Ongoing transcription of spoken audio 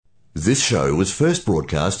This show was first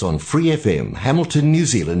broadcast on Free FM, Hamilton, New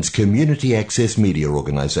Zealand's community access media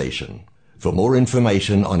organisation. For more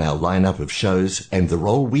information on our lineup of shows and the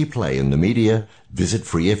role we play in the media, visit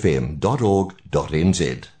freefm.org.nz.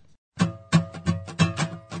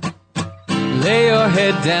 Lay your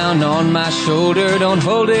head down on my shoulder, don't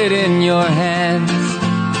hold it in your hands.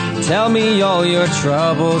 Tell me all your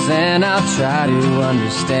troubles and I'll try to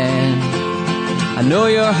understand. I know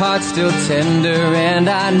your heart's still tender and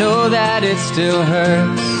I know that it still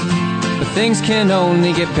hurts, but things can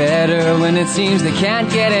only get better when it seems they can't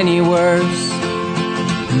get any worse.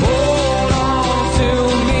 Hold on to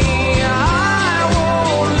me, I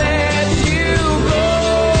won't let you go.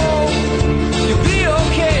 You'll be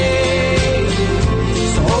okay,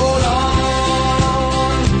 so hold on.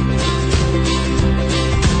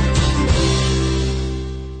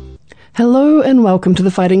 Hello and welcome to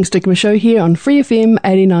the Fighting Stigma show here on Free FM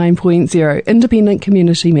 89.0 independent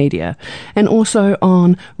community media, and also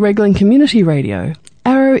on Raglan Community Radio,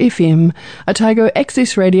 Arrow FM, Otago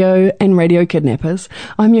Access Radio and Radio Kidnappers.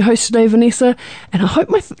 I'm your host today, Vanessa, and I hope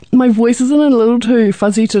my voice isn't a little too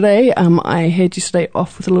fuzzy today. I had yesterday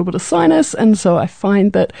off with a little bit of sinus, and so I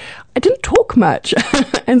find that I didn't talk much.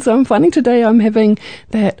 And so I'm finding today I'm having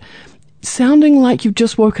that sounding like you've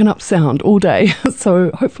just woken up sound all day.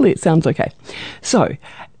 So hopefully it sounds okay. So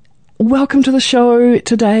welcome to the show.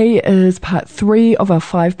 Today is part 3 of our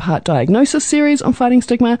 5-part diagnosis series on Fighting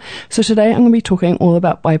Stigma. So today I'm going to be talking all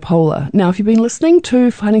about bipolar. Now, if you've been listening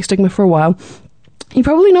to Fighting Stigma for a while, you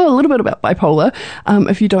probably know a little bit about bipolar,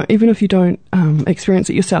 even if you don't experience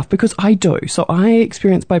it yourself, because I do. So I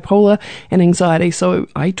experience bipolar and anxiety, so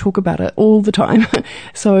I talk about it all the time.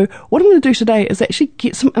 So what I'm going to do today is actually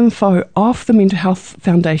get some info off the Mental Health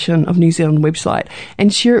Foundation of New Zealand website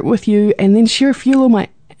and share it with you, and then share a few of my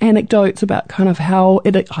anecdotes about kind of how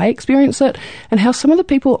I experience it, and how some of the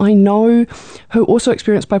people I know who also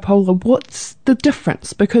experience bipolar, what's the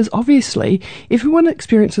difference? Because obviously everyone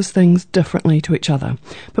experiences things differently to each other.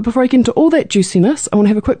 But before I get into all that juiciness, I want to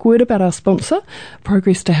have a quick word about our sponsor,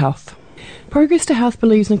 Progress to Health. Progress to Health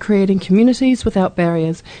believes in creating communities without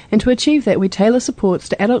barriers, and to achieve that we tailor supports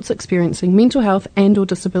to adults experiencing mental health and or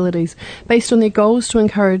disabilities based on their goals to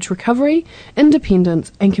encourage recovery,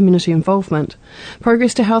 independence and community involvement.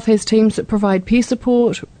 Progress to Health has teams that provide peer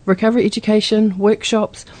support, recovery education,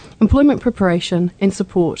 workshops, employment preparation and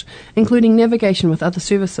support, including navigation with other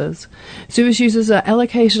services. Service users are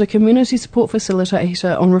allocated a community support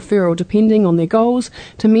facilitator on referral depending on their goals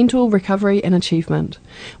to mental recovery and achievement.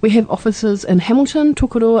 We have offices in Hamilton,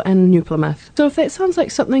 Tokoroa and New Plymouth. So if that sounds like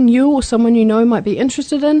something you or someone you know might be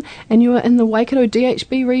interested in, and you are in the Waikato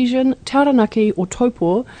DHB region, Taranaki or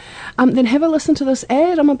Taupo, then have a listen to this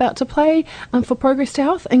ad I'm about to play for Progress to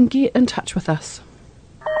Health and get in touch with us.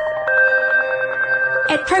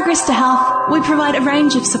 At Progress to Health, we provide a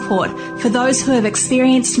range of support for those who have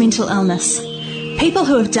experienced mental illness. People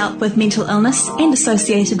who have dealt with mental illness and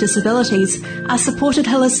associated disabilities are supported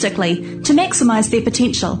holistically to maximise their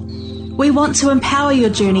potential. We want to empower your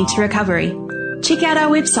journey to recovery. Check out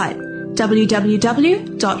our website,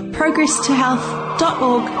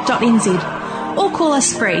 www.progresstohealth.org.nz, or call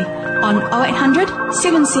us free on 0800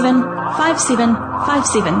 77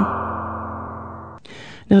 5757.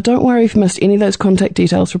 Now, don't worry if you missed any of those contact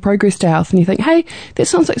details for Progress to Health and you think, hey, that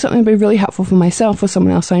sounds like something that would be really helpful for myself or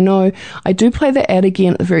someone else I know. I do play that ad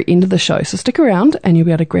again at the very end of the show, so stick around and you'll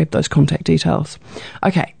be able to grab those contact details.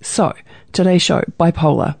 Okay, so today's show,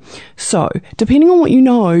 bipolar. So, depending on what you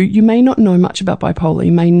know, you may not know much about bipolar.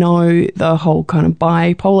 You may know the whole kind of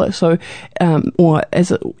bipolar, so, or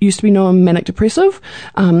as it used to be known, manic depressive.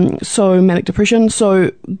 So manic depression. So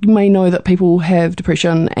you may know that people have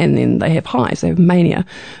depression and then they have highs, they have mania.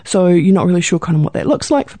 So you're not really sure kind of what that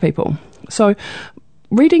looks like for people. So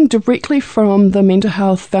reading directly from the Mental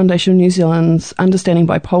Health Foundation of New Zealand's Understanding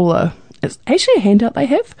Bipolar, it's actually a handout they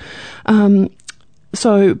have.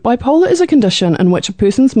 So bipolar is a condition in which a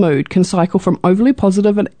person's mood can cycle from overly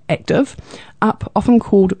positive and active, up, often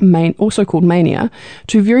also called mania,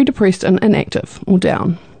 to very depressed and inactive, or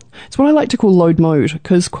down. It's what I like to call low mood,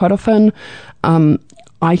 because quite often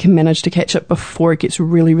I can manage to catch it before it gets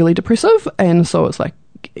really, really depressive, and so it's like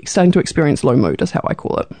starting to experience low mood is how I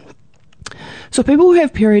call it. So people will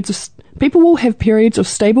have periods of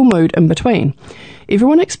stable mood in between.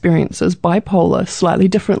 Everyone experiences bipolar slightly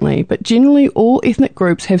differently, but generally all ethnic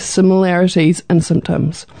groups have similarities in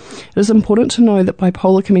symptoms. It is important to know that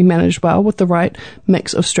bipolar can be managed well with the right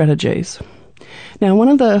mix of strategies. Now, one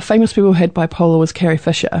of the famous people who had bipolar was Carrie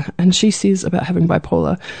Fisher, and she says about having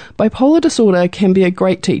bipolar disorder can be a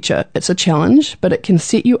great teacher. It's a challenge, but it can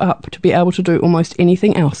set you up to be able to do almost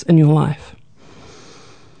anything else in your life.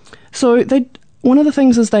 So one of the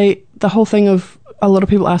things is the whole thing of a lot of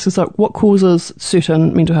people ask is like, what causes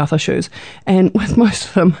certain mental health issues? And with most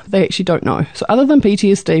of them, they actually don't know. So other than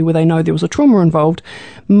PTSD, where they know there was a trauma involved,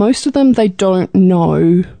 most of them, they don't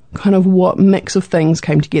know kind of what mix of things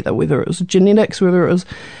came together, whether it was genetics, whether it was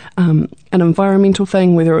an environmental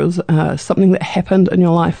thing, whether it was something that happened in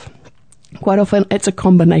your life. Quite often, it's a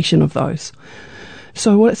combination of those.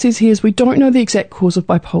 So what it says here is we don't know the exact cause of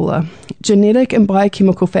bipolar. Genetic and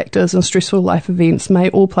biochemical factors and stressful life events may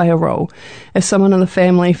all play a role. If someone in the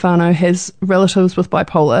family, whānau, has relatives with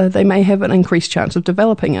bipolar, they may have an increased chance of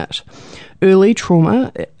developing it. Early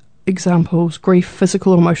trauma, examples, grief,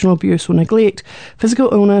 physical or emotional abuse or neglect,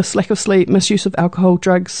 physical illness, lack of sleep, misuse of alcohol,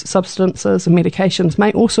 drugs, substances and medications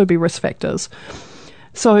may also be risk factors.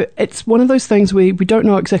 So it's one of those things we don't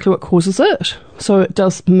know exactly what causes it, so it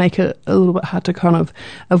does make it a little bit hard to kind of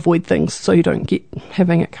avoid things so you don't get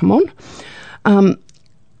having it come on.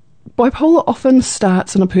 Bipolar often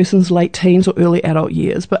starts in a person's late teens or early adult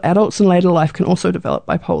years, but adults in later life can also develop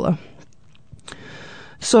bipolar.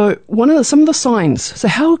 So some of the signs. So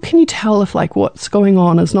how can you tell if like what's going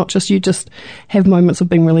on is not just you just have moments of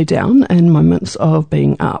being really down and moments of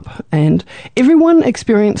being up? And everyone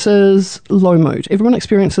experiences low mood. Everyone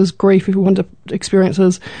experiences grief. Everyone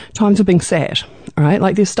experiences times of being sad. All right,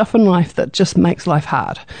 like there's stuff in life that just makes life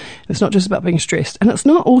hard. It's not just about being stressed, and it's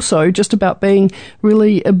not also just about being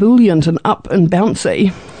really ebullient and up and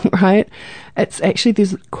bouncy. Right? It's actually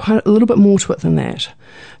there's quite a little bit more to it than that.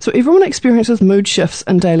 So everyone experiences mood shifts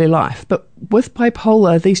in daily life, but with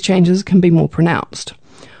bipolar, these changes can be more pronounced.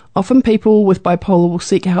 Often people with bipolar will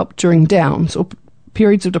seek help during downs or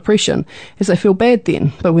periods of depression as they feel bad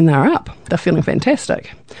then, but when they're up, they're feeling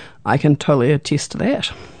fantastic. I can totally attest to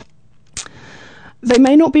that. They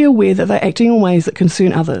may not be aware that they're acting in ways that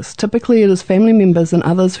concern others. Typically, it is family members and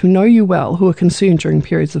others who know you well who are concerned during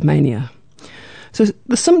periods of mania. So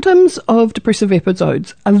the symptoms of depressive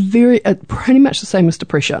episodes are pretty much the same as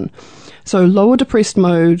depression. So lower depressed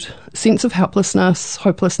mood, sense of helplessness,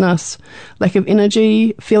 hopelessness, lack of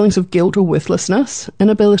energy, feelings of guilt or worthlessness,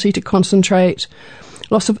 inability to concentrate,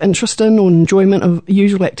 loss of interest in or enjoyment of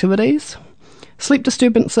usual activities, sleep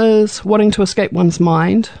disturbances, wanting to escape one's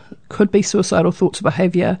mind, could be suicidal thoughts or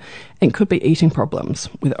behaviour, and could be eating problems,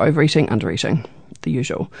 whether overeating, undereating, the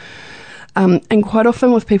usual. And quite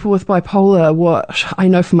often with people with bipolar, what I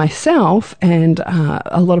know for myself, and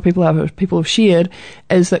a lot of people have shared,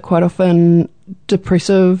 is that quite often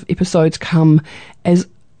depressive episodes come as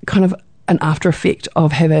kind of an after effect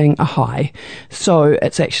of having a high. So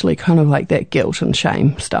it's actually kind of like that guilt and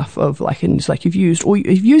shame stuff of like, and it's like you've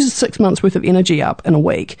used 6 months worth of energy up in a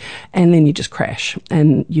week, and then you just crash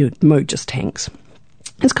and your mood just tanks.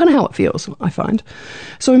 It's kind of how it feels, I find.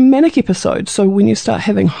 So manic episodes, so when you start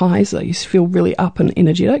having highs, you feel really up and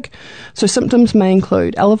energetic. So symptoms may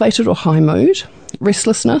include elevated or high mood,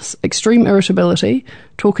 restlessness, extreme irritability,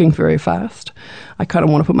 talking very fast. I kind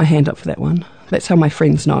of want to put my hand up for that one. That's how my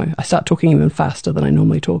friends know. I start talking even faster than I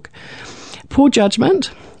normally talk. Poor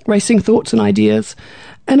judgment, racing thoughts and ideas,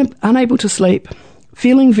 and unable to sleep,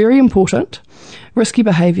 feeling very important, risky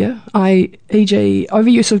behaviour, e.g.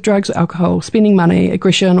 overuse of drugs or alcohol, spending money,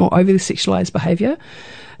 aggression or overly sexualised behaviour,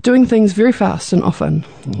 doing things very fast and often,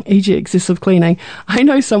 e.g. excessive cleaning. I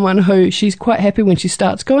know someone who she's quite happy when she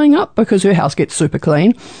starts going up because her house gets super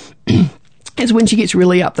clean. It's when she gets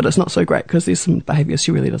really up that it's not so great because there's some behaviours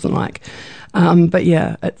she really doesn't like. But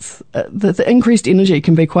yeah, it's the increased energy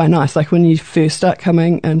can be quite nice. Like when you first start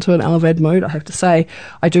coming into an elevated mood, I have to say,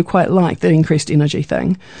 I do quite like the increased energy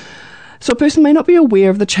thing. So a person may not be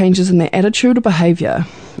aware of the changes in their attitude or behaviour.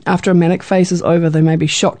 After a manic phase is over, they may be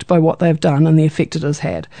shocked by what they've done and the effect it has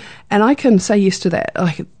had. And I can say yes to that.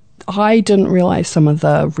 Like, I didn't realise some of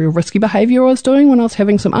the real risky behaviour I was doing when I was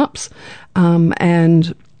having some ups.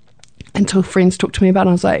 And until friends talked to me about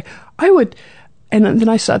it, I was like, and then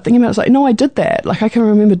I started thinking about it, I was like, no, I did that. Like, I can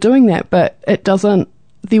remember doing that, but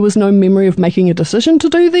there was no memory of making a decision to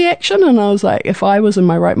do the action. And I was like, if I was in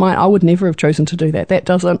my right mind, I would never have chosen to do that. That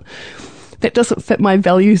doesn't fit my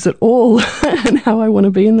values at all and how I want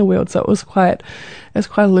to be in the world. So it was quite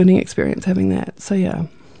a learning experience having that. So yeah.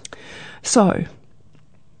 So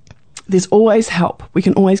there's always help. We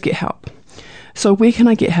can always get help. So where can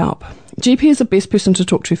I get help? GP is the best person to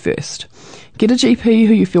talk to first. Get a GP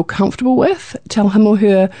who you feel comfortable with. Tell him or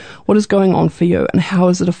her what is going on for you and how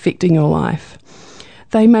is it affecting your life.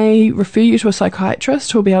 They may refer you to a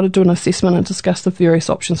psychiatrist who will be able to do an assessment and discuss the various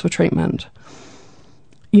options for treatment.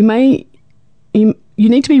 You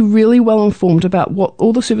need to be really well informed about what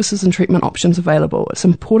all the services and treatment options available. It's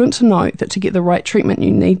important to note that to get the right treatment,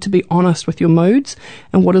 you need to be honest with your moods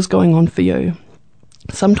and what is going on for you.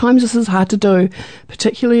 Sometimes this is hard to do,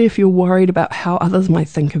 particularly if you're worried about how others might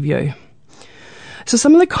think of you. So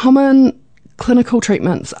some of the common clinical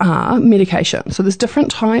treatments are medication. So there's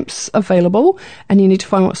different types available, and you need to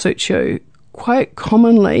find what suits you. Quite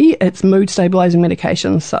commonly, it's mood stabilizing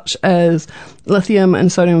medications such as lithium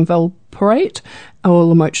and sodium valproate or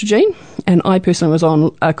lamotrigine. And I personally was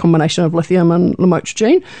on a combination of lithium and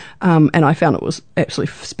lamotrigine, and I found it was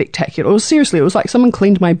absolutely spectacular. It was like someone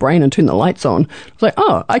cleaned my brain and turned the lights on. I was like,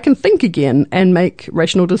 oh, I can think again and make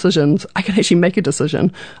rational decisions. I can actually make a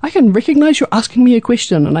decision. I can recognize you're asking me a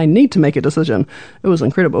question and I need to make a decision. It was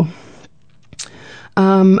incredible.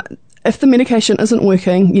 If the medication isn't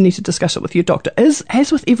working, you need to discuss it with your doctor.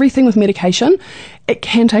 As with everything with medication, it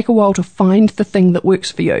can take a while to find the thing that works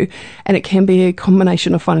for you. And it can be a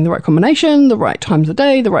combination of finding the right combination, the right times of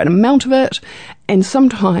day, the right amount of it. And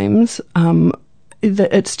sometimes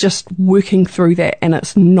it's just working through that, and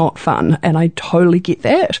it's not fun. And I totally get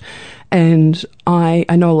that. And I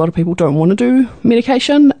know a lot of people don't want to do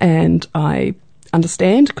medication, and I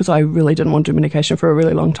understand, because I really didn't want to do medication for a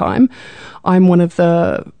really long time. I'm one of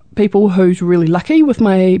the people who's really lucky with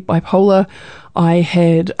my bipolar. I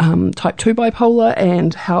had type 2 bipolar,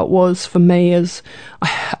 and how it was for me is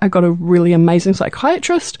I got a really amazing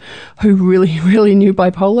psychiatrist who really, really knew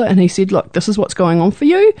bipolar, and he said, look, this is what's going on for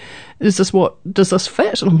you. Does this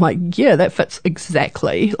fit? And I'm like, yeah, that fits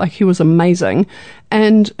exactly. Like, he was amazing.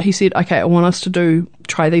 And he said, okay, I want us to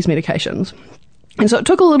try these medications. And so it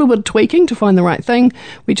took a little bit of tweaking to find the right thing.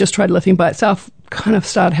 We just tried lithium by itself, kind of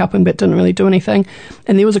started helping but didn't really do anything.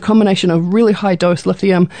 And there was a combination of really high dose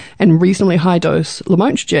lithium and reasonably high dose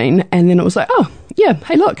lamotrigine. And then it was like, oh, yeah,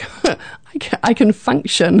 hey, look, I can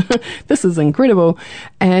function. This is incredible.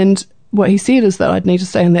 And what he said is that I'd need to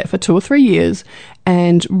stay on that for 2 or 3 years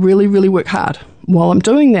and really, really work hard while I'm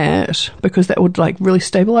doing that, because that would like really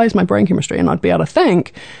stabilize my brain chemistry and I'd be able to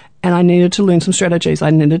think. And I needed to learn some strategies.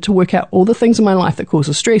 I needed to work out all the things in my life that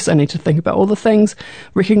causes stress. I need to think about all the things,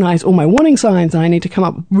 recognize all my warning signs, and I need to come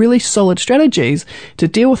up with really solid strategies to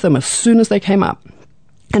deal with them as soon as they came up.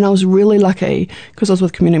 And I was really lucky because I was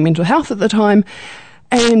with Community Mental Health at the time,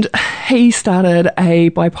 and he started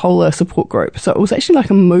a bipolar support group. So it was actually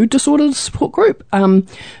like a mood disorder support group,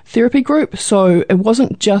 therapy group. So it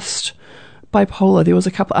wasn't just bipolar. There was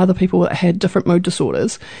a couple other people that had different mood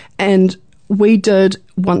disorders, and we did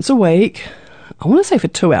once a week, I want to say for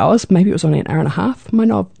 2 hours, maybe it was only an hour and a half,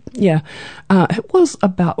 it was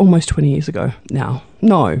about almost 20 years ago now.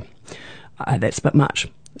 No, that's a bit much.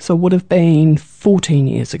 So it would have been 14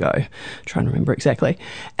 years ago, trying to remember exactly.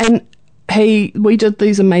 And we did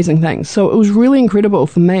these amazing things. So it was really incredible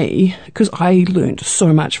for me because I learned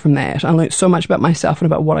so much from that. I learned so much about myself and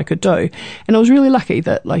about what I could do. And I was really lucky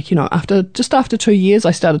that, after 2 years,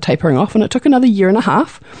 I started tapering off, and it took another year and a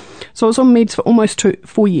half. So I was on meds for almost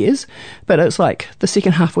 4 years, but it's like the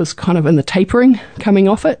second half was kind of in the tapering, coming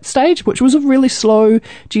off it stage, which was a really slow,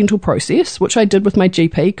 gentle process, which I did with my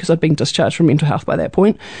GP because I'd been discharged from mental health by that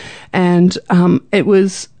point. And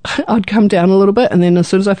I'd come down a little bit, and then as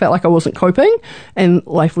soon as I felt like I wasn't coping and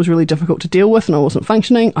life was really difficult to deal with and I wasn't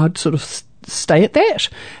functioning, I'd sort of stay at that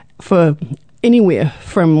for anywhere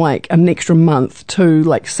from like an extra month to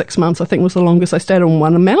like 6 months, I think was the longest I stayed on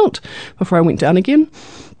one amount before I went down again.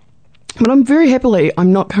 But I'm very happily,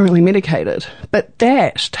 I'm not currently medicated. But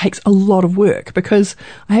that takes a lot of work because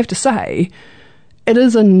I have to say, it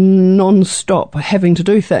is a non-stop having to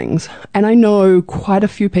do things. And I know quite a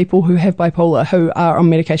few people who have bipolar who are on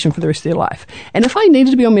medication for the rest of their life. And if I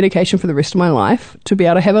needed to be on medication for the rest of my life to be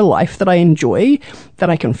able to have a life that I enjoy, that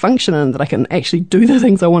I can function in, that I can actually do the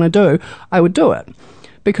things I want to do, I would do it.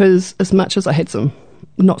 Because as much as I had some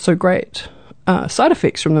not so great side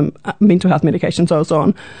effects from the mental health medications I was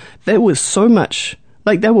on, there was so much,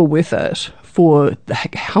 like they were worth it for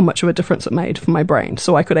how much of a difference it made for my brain,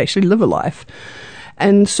 so I could actually live a life.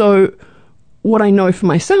 And so what I know for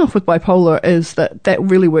myself with bipolar is that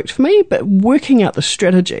really worked for me, but working out the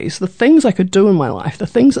strategies, the things I could do in my life, the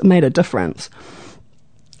things that made a difference.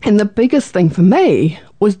 And the biggest thing for me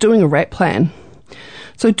was doing a RAP plan.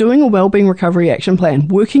 So doing a wellbeing recovery action plan,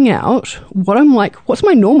 working out what I'm like, what's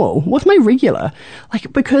my normal, what's my regular?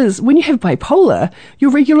 Like, because when you have bipolar,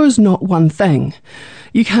 your regular is not one thing.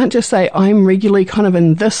 You can't just say, I'm regularly kind of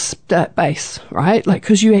in this base, right? Like,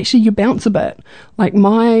 because you bounce a bit. Like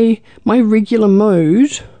my regular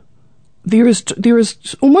mood, there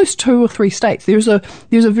is almost 2 or 3 states. There's a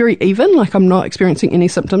very even, like I'm not experiencing any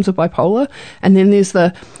symptoms of bipolar. And then there's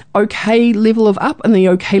the okay level of up and the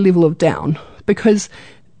okay level of down. Because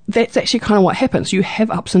that's actually kind of what happens. You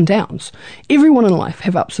have ups and downs. Everyone in life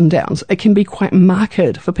have ups and downs. It can be quite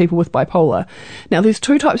marked for people with bipolar. Now, there's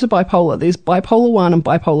two types of bipolar. There's bipolar 1 and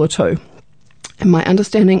bipolar 2. And my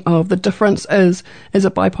understanding of the difference is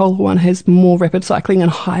that bipolar 1 has more rapid cycling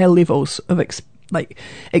and higher levels of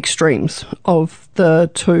extremes of the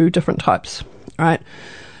two different types, right?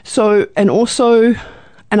 So, and also,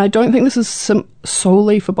 and I don't think this is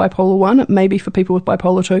solely for bipolar 1, it may be for people with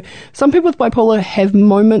bipolar 2. Some people with bipolar have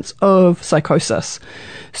moments of psychosis.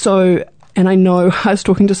 So, and I know I was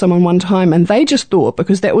talking to someone one time and they just thought,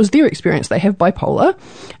 because that was their experience, they have bipolar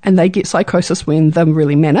and they get psychosis when they're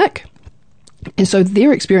really manic. And so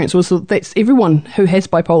their experience was that everyone who has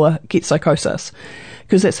bipolar gets psychosis,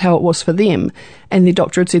 because that's how it was for them. And their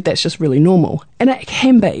doctor had said that's just really normal. And it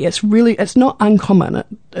can be. It's not uncommon.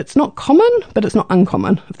 It's not common, but it's not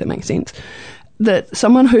uncommon, if that makes sense, that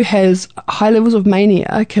someone who has high levels of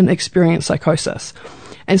mania can experience psychosis.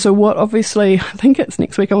 And so what, obviously, I think it's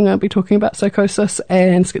next week I'm going to be talking about psychosis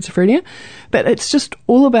and schizophrenia, but it's just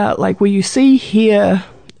all about, like, where you see, hear.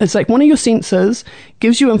 It's like one of your senses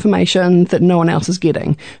gives you information that no one else is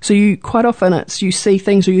getting. So you, quite often, you see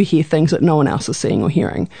things or you hear things that no one else is seeing or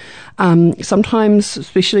hearing. Sometimes,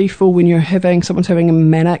 especially for when someone's having a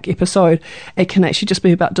manic episode, it can actually just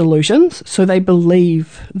be about delusions. So they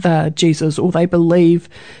believe they're Jesus, or they believe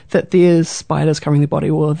that there's spiders covering their body,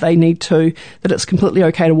 or that it's completely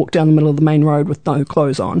okay to walk down the middle of the main road with no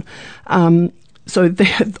clothes on. So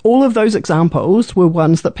all of those examples were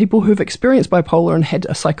ones that people who've experienced bipolar and had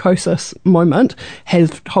a psychosis moment,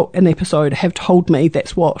 have told me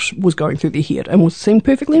that's what was going through their head and seemed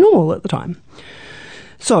perfectly normal at the time.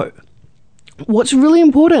 So what's really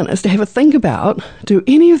important is to have a think about, do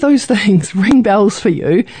any of those things ring bells for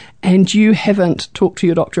you and you haven't talked to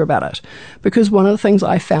your doctor about it? Because one of the things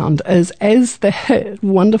I found is, as the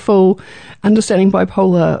wonderful Understanding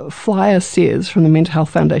Bipolar flyer says from the Mental Health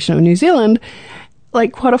Foundation of New Zealand,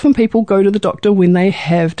 like, quite often people go to the doctor when they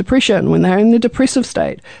have depression, when they're in the depressive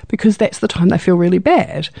state, because that's the time they feel really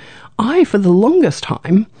bad. I, for the longest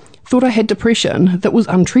time, thought I had depression that was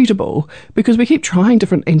untreatable, because we keep trying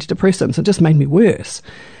different antidepressants. It just made me worse.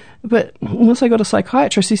 But once I got a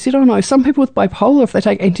psychiatrist, he said, oh no, some people with bipolar, if they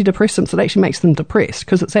take antidepressants, it actually makes them depressed,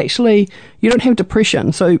 because it's actually, you don't have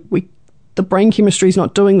depression, so the brain chemistry is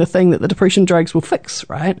not doing the thing that the depression drugs will fix,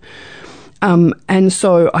 right? And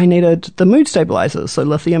so I needed the mood stabilizers, so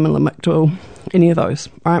lithium and lamictal, any of those,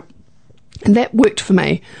 right? And that worked for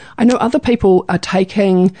me. I know other people are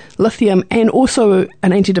taking lithium and also an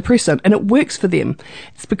antidepressant, and it works for them.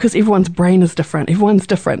 It's because everyone's brain is different. Everyone's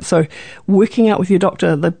different. So working out with your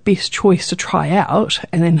doctor the best choice to try out,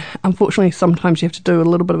 and then unfortunately sometimes you have to do a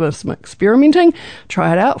little bit of some experimenting,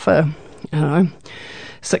 try it out for,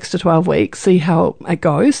 6 to 12 weeks, see how it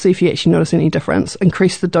goes, see if you actually notice any difference,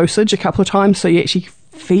 increase the dosage a couple of times so you actually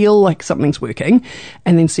feel like something's working,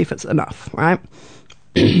 and then see if it's enough, right?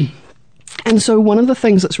 And so one of the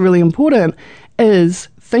things that's really important is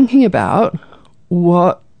thinking about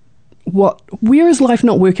where is life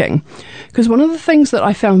not working? Because one of the things that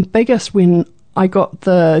I found biggest when I got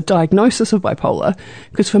the diagnosis of bipolar,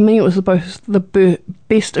 because for me it was both the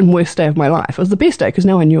best and worst day of my life. It was the best day because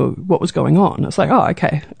now I knew what was going on. It's like, oh,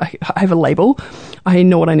 okay, I have a label. I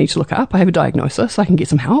know what I need to look up. I have a diagnosis. I can get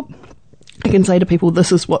some help. I can say to people,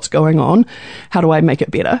 this is what's going on. How do I make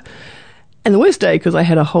it better? And the worst day, because I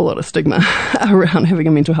had a whole lot of stigma around having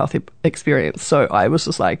a mental health experience. So I was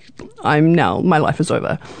just like, my life is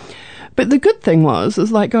over. But the good thing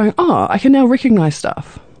is like going, oh, I can now recognize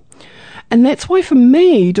stuff. And that's why for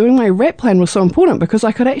me, doing my RAP plan was so important, because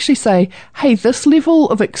I could actually say, hey, this level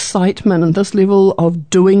of excitement and this level of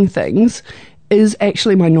doing things is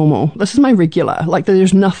actually my normal. This is my regular. Like,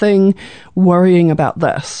 there's nothing worrying about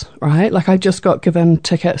this, right? Like, I just got given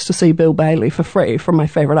tickets to see Bill Bailey for free from my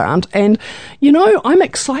favourite aunt. And, I'm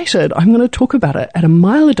excited. I'm going to talk about it at a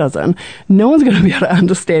mile a dozen. No one's going to be able to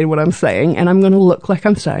understand what I'm saying, and I'm going to look like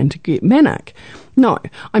I'm starting to get manic. No,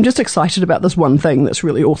 I'm just excited about this one thing that's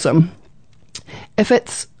really awesome.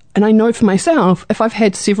 And I know for myself, if I've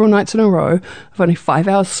had several nights in a row of only 5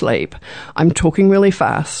 hours sleep, I'm talking really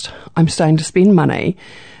fast, I'm starting to spend money,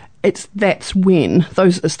 that's when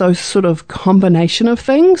it's those sort of combination of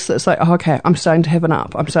things that's like, oh, okay, I'm starting to have an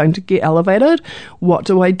up, I'm starting to get elevated. What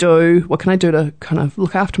do I do? What can I do to kind of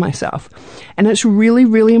look after myself? And it's really,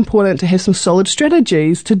 really important to have some solid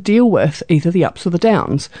strategies to deal with either the ups or the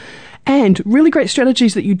downs. And really great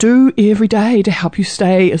strategies that you do every day to help you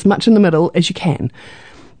stay as much in the middle as you can.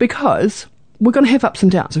 Because we're going to have ups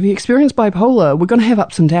and downs. If you experience bipolar, we're going to have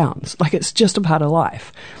ups and downs. Like, it's just a part of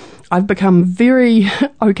life. I've become very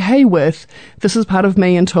okay with this is part of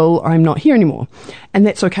me until I'm not here anymore. And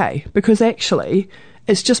that's okay, because actually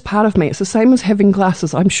it's just part of me. It's the same as having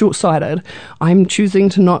glasses. I'm short-sighted. I'm choosing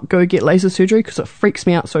to not go get laser surgery because it freaks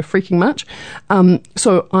me out so freaking much.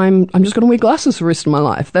 So I'm just going to wear glasses for the rest of my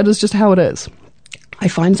life. That is just how it is. I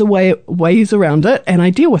find ways around it, and I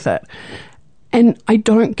deal with it. And I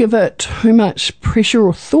don't give it too much pressure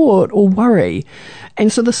or thought or worry.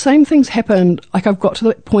 And so the same things happened, like I've got to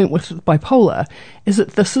that point with bipolar, is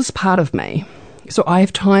that this is part of me. So I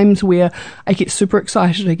have times where I get super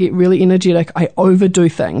excited, I get really energetic, I overdo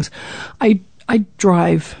things. I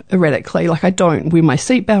drive erratically, like I don't wear my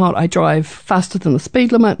seatbelt, I drive faster than the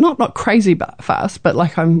speed limit, not crazy fast, but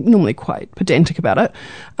like I'm normally quite pedantic about it.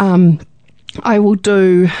 I will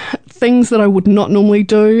do things that I would not normally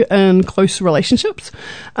do in close relationships.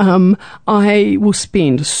 I will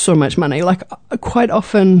spend so much money. Like, quite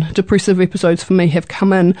often, depressive episodes for me have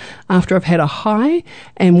come in after I've had a high,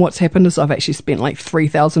 and what's happened is I've actually spent like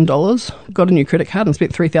 $3,000, got a new credit card and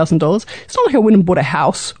spent $3,000. It's not like I went and bought a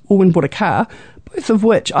house or went and bought a car, both of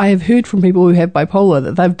which I have heard from people who have bipolar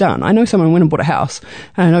that they've done. I know someone went and bought a house,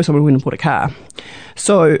 and I know someone went and bought a car.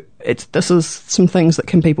 So this is some things that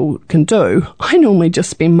people can do. I normally just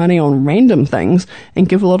spend money on random things and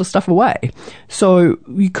give a lot of stuff away. So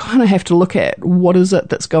you kind of have to look at what is it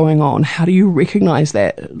that's going on? How do you recognize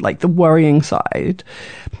that, like the worrying side?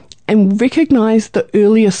 And recognize the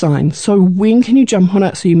earlier signs. So when can you jump on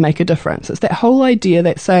it so you make a difference? It's that whole idea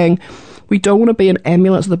that's saying, we don't want to be an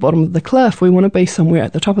ambulance at the bottom of the cliff. We want to be somewhere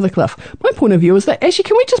at the top of the cliff. My point of view is that actually,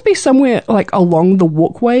 can we just be somewhere like along the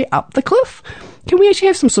walkway up the cliff? Can we actually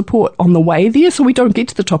have some support on the way there so we don't get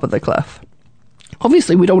to the top of the cliff?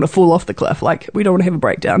 Obviously, we don't want to fall off the cliff. Like, we don't want to have a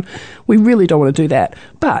breakdown. We really don't want to do that.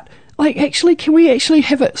 But, like, actually, can we actually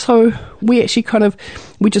have it so we actually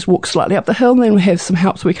we just walk slightly up the hill, and then we have some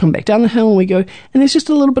help so we come back down the hill, and we go, and there's just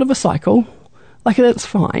a little bit of a cycle. Like, that's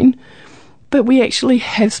fine. But we actually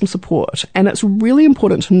have some support, and it's really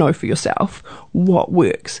important to know for yourself what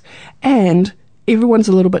works. And everyone's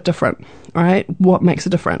a little bit different, right? What makes a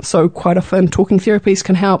difference? So quite often talking therapies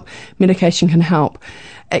can help, medication can help.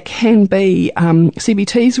 It can be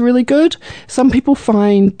CBT is really good. Some people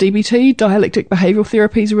find DBT, dialectic behavioural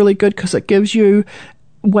therapy, is really good because it gives you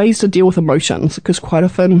ways to deal with emotions, because quite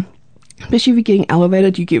often, especially if you're getting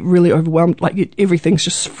elevated, you get really overwhelmed, like everything's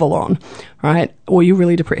just full on, right? Or you're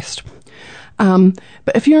really depressed.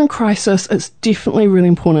 But if you're in crisis, it's definitely really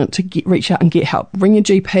important to reach out and get help. Ring your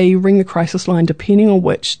GP, ring the crisis line, depending on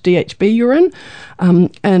which DHB you're in.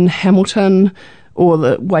 In Hamilton or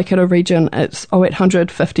the Waikato region, it's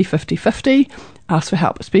 0800 50 50 50. Ask for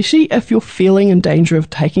help, especially if you're feeling in danger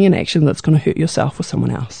of taking an action that's going to hurt yourself or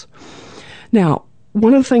someone else. Now,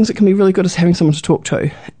 one of the things that can be really good is having someone to talk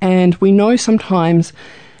to. And we know sometimes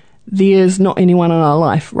there's not anyone in our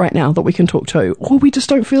life right now that we can talk to, or we just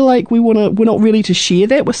don't feel like we're not ready to share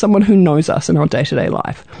that with someone who knows us in our day-to-day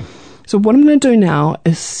life. So what I'm going to do now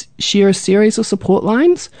is share a series of support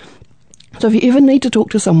lines. So if you ever need to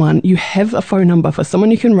talk to someone, you have a phone number for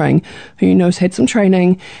someone you can ring who you know's had some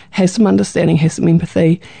training, has some understanding, has some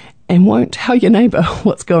empathy, and won't tell your neighbour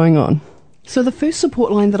what's going on. So the first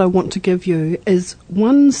support line that I want to give you is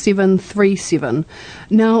 1737.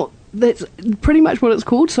 Now, that's pretty much what it's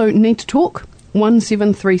called, so Need to Talk,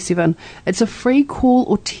 1737. It's a free call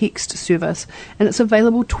or text service, and it's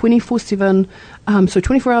available 24/7, so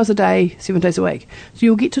 24 hours a day, 7 days a week. So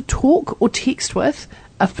you'll get to talk or text with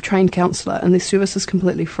a trained counsellor, and this service is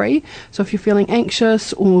completely free. So if you're feeling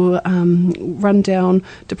anxious or run down,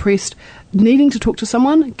 depressed, needing to talk to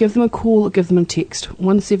someone, give them a call or give them a text,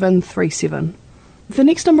 1737. The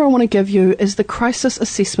next number I want to give you is the Crisis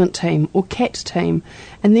Assessment Team, or CAT team,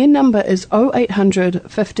 and their number is 0800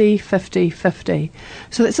 50 50 50.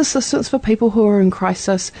 So that's assistance for people who are in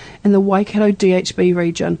crisis in the Waikato DHB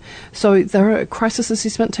region. So they're a crisis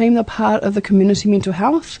assessment team, they're part of the community mental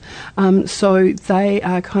health, so they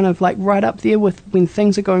are kind of like right up there with when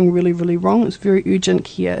things are going really, really wrong. It's very urgent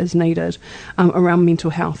care is needed around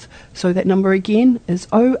mental health. So that number again is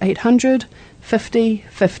 0800 50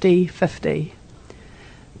 50 50.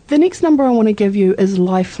 The next number I want to give you is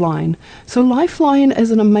Lifeline. So Lifeline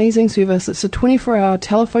is an amazing service. It's a 24-hour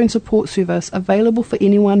telephone support service available for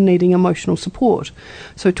anyone needing emotional support.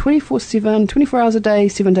 So 24/7, 24 hours a day,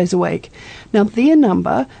 7 days a week. Now their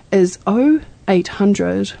number is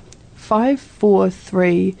 0800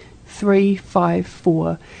 543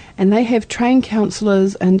 354, and they have trained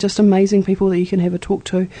counsellors and just amazing people that you can have a talk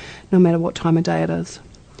to no matter what time of day it is.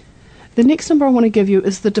 The next number I want to give you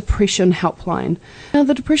is the Depression Helpline. Now,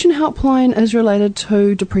 the Depression Helpline is related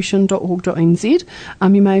to depression.org.nz.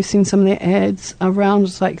 You may have seen some of their ads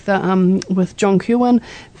around, like the with John Kirwan.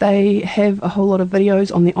 They have a whole lot of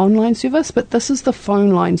videos on the online service, but this is the phone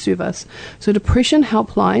line service. So Depression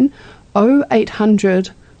Helpline 0800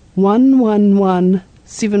 111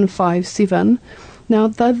 757. Now,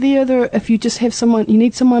 they're there if you just have someone, you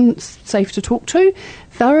need someone safe to talk to.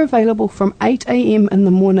 They're available from 8 a.m. in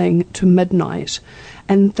the morning to midnight.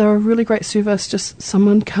 And they're a really great service, just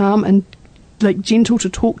someone calm and gentle to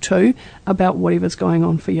talk to about whatever's going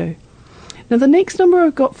on for you. Now, the next number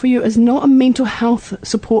I've got for you is not a mental health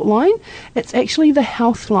support line. It's actually the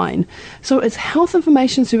health line. So it's health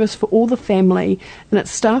information service for all the family, and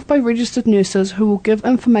it's staffed by registered nurses who will give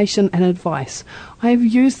information and advice. I have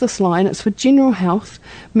used this line. It's for general health,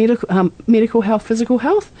 medical health, physical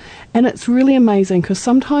health, and it's really amazing because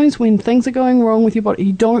sometimes when things are going wrong with your body,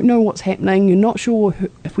 you don't know what's happening, you're not sure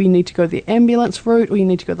if we need to go the ambulance route or you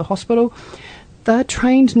need to go to the hospital. They're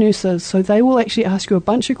trained nurses, so they will actually ask you a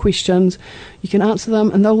bunch of questions. You can answer them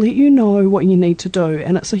and they'll let you know what you need to do,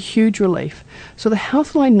 and it's a huge relief. So the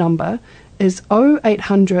Healthline number is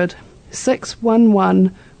 0800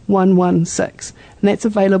 611 116, and that's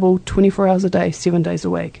available 24 hours a day, 7 days a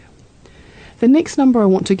week. The next number I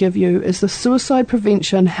want to give you is the Suicide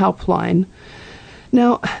Prevention Helpline.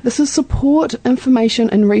 Now, this is support, information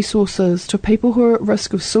and resources to people who are at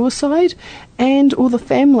risk of suicide and or the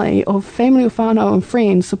family or whānau and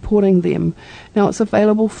friends supporting them. Now, it's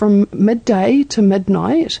available from midday to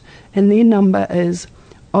midnight, and their number is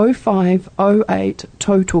 0508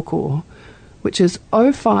 Tautoko, which is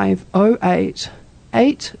 0508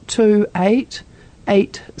 828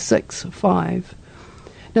 865.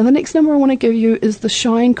 Now, the next number I want to give you is the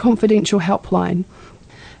Shine Confidential Helpline.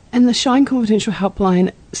 And the Shine Confidential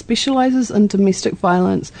Helpline specialises in domestic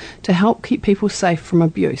violence to help keep people safe from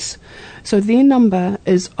abuse. So their number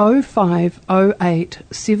is 0508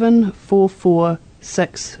 744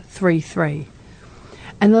 633.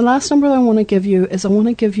 And the last number I want to give you is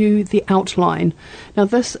the Outline. Now,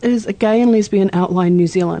 this is a Gay and Lesbian Outline New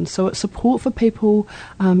Zealand. So it's support for people,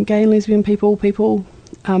 gay and lesbian people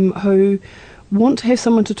who want to have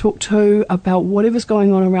someone to talk to about whatever's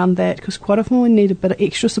going on around that, because quite often we need a bit of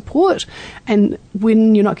extra support, and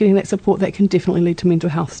when you're not getting that support, that can definitely lead to mental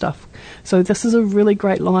health stuff. So this is a really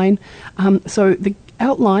great line. So the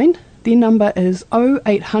Outline, their number is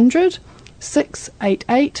 0800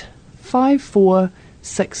 688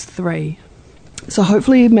 5463. So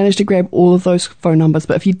hopefully you managed to grab all of those phone numbers,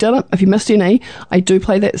 but if you didn't, if you missed any, I do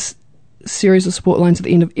play that series of support lines at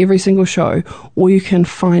the end of every single show, or you can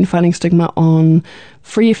find Fighting Stigma on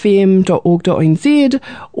freefm.org.nz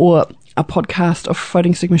or a podcast of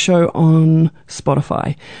Fighting Stigma show on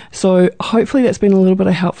Spotify. So hopefully that's been a little bit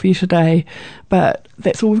of help for you today, but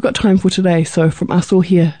that's all we've got time for today. So from us all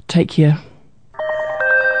here, take care.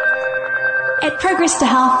 At Progress to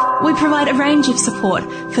Health, we provide a range of support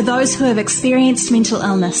for those who have experienced mental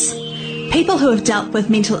illness. People who have dealt with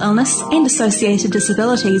mental illness and associated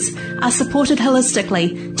disabilities are supported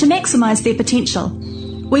holistically to maximise their potential.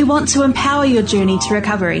 We want to empower your journey to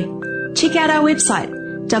recovery. Check out our website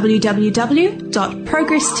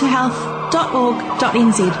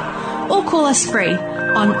www.progresstohealth.org.nz or call us free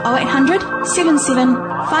on 0800 77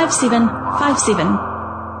 5757.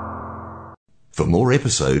 For more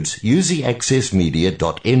episodes, use the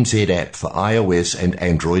accessmedia.nz app for iOS and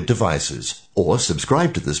Android devices, or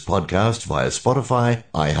subscribe to this podcast via Spotify,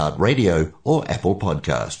 iHeartRadio, or Apple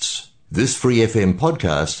Podcasts. This Free FM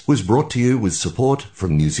podcast was brought to you with support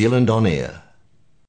from New Zealand On Air.